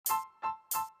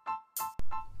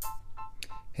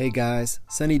Hey guys,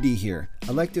 Sunny D here.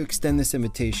 I'd like to extend this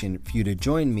invitation for you to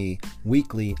join me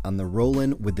weekly on the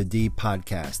Rollin' with the D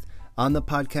podcast. On the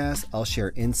podcast, I'll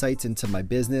share insights into my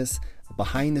business, a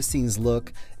behind-the-scenes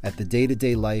look at the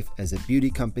day-to-day life as a beauty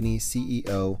company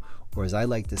CEO, or as I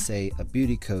like to say, a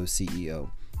beauty co CEO.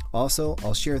 Also,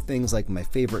 I'll share things like my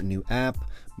favorite new app,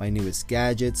 my newest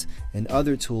gadgets, and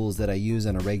other tools that I use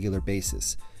on a regular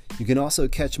basis. You can also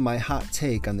catch my hot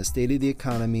take on the state of the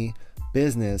economy,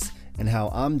 business, and how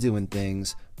I'm doing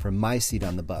things from my seat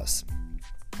on the bus.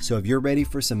 So if you're ready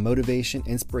for some motivation,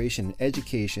 inspiration, and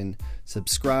education,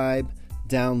 subscribe,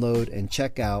 download, and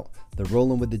check out the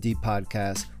Rollin' with the D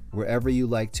podcast wherever you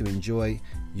like to enjoy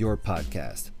your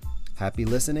podcast. Happy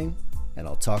listening, and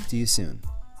I'll talk to you soon.